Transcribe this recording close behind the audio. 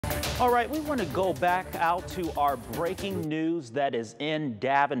All right, we want to go back out to our breaking news that is in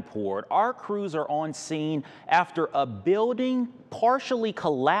Davenport. Our crews are on scene after a building partially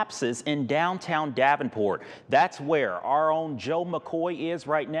collapses in downtown Davenport. That's where our own Joe McCoy is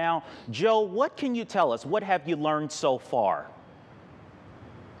right now. Joe, what can you tell us? What have you learned so far?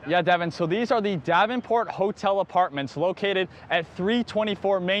 Yeah, Devin, so these are the Davenport Hotel Apartments located at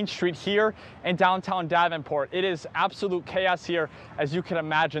 324 Main Street here in downtown Davenport. It is absolute chaos here, as you can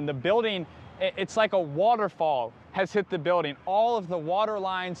imagine. The building, it's like a waterfall has hit the building. All of the water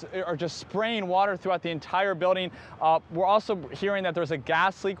lines are just spraying water throughout the entire building. We're also hearing that there's a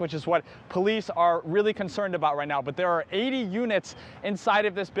gas leak, which is what police are really concerned about right now. But there are 80 units inside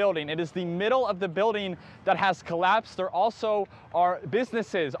of this building. It is the middle of the building that has collapsed. There also are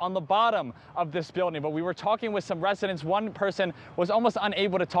businesses on the bottom of this building. But we were talking with some residents. One person was almost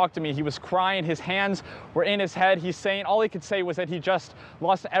unable to talk to me. He was crying. His hands were in his head. He's saying all he could say was that he just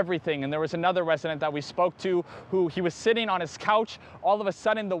lost everything. And there was another resident that we spoke to who he was sitting on his couch. All of a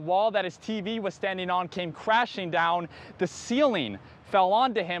sudden, the wall that his TV was standing on came crashing down. The ceiling fell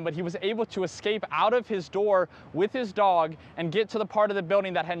onto him, but he was able to escape out of his door with his dog and get to the part of the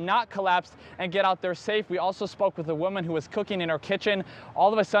building that had not collapsed and get out there safe. We also spoke with a woman who was cooking in her kitchen.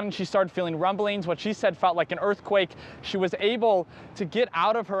 All of a sudden, she started feeling rumblings. What she said felt like an earthquake. She was able to get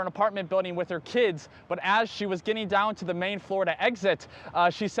out of her apartment building with her kids, but as she was getting down to the main floor to exit,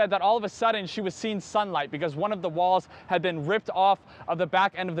 she said that all of a sudden she was seeing sunlight because one of the walls had been ripped off of the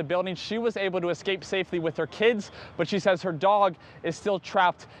back end of the building. She was able to escape safely with her kids, but she says her dog is still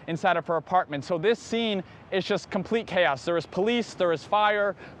trapped inside of her apartment. So this scene is just complete chaos. There is police, there is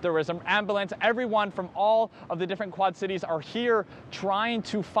fire, there is an ambulance. Everyone from all of the different Quad Cities are here trying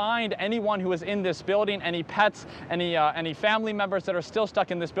to find anyone who is in this building, any pets, any family members that are still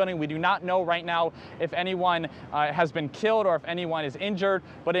stuck in this building. We do not know right now if anyone has been killed or if anyone is injured,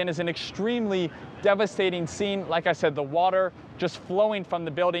 but it is an extremely devastating scene. Like I said, the water just flowing from the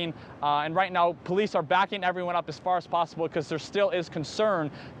building. And right now, police are backing everyone up as far as possible because there still is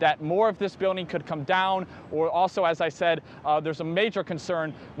concern that more of this building could come down. Or also, as I said, there's a major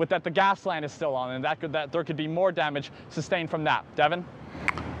concern with that the gas line is still on and that there could be more damage sustained from that. Devin?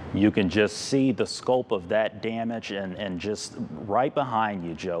 You can just see the scope of that damage and just right behind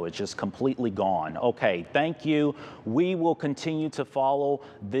you, Joe, it's just completely gone. Okay, thank you. We will continue to follow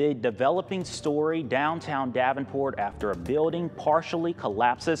the developing story downtown Davenport after a building partially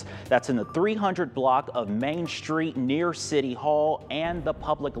collapses. That's in the 300 block of Main Street near City Hall and the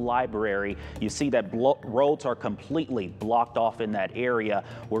public library. You see that roads are completely blocked off in that area.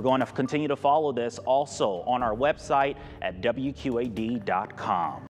 We're going to continue to follow this also on our website at WQAD.com.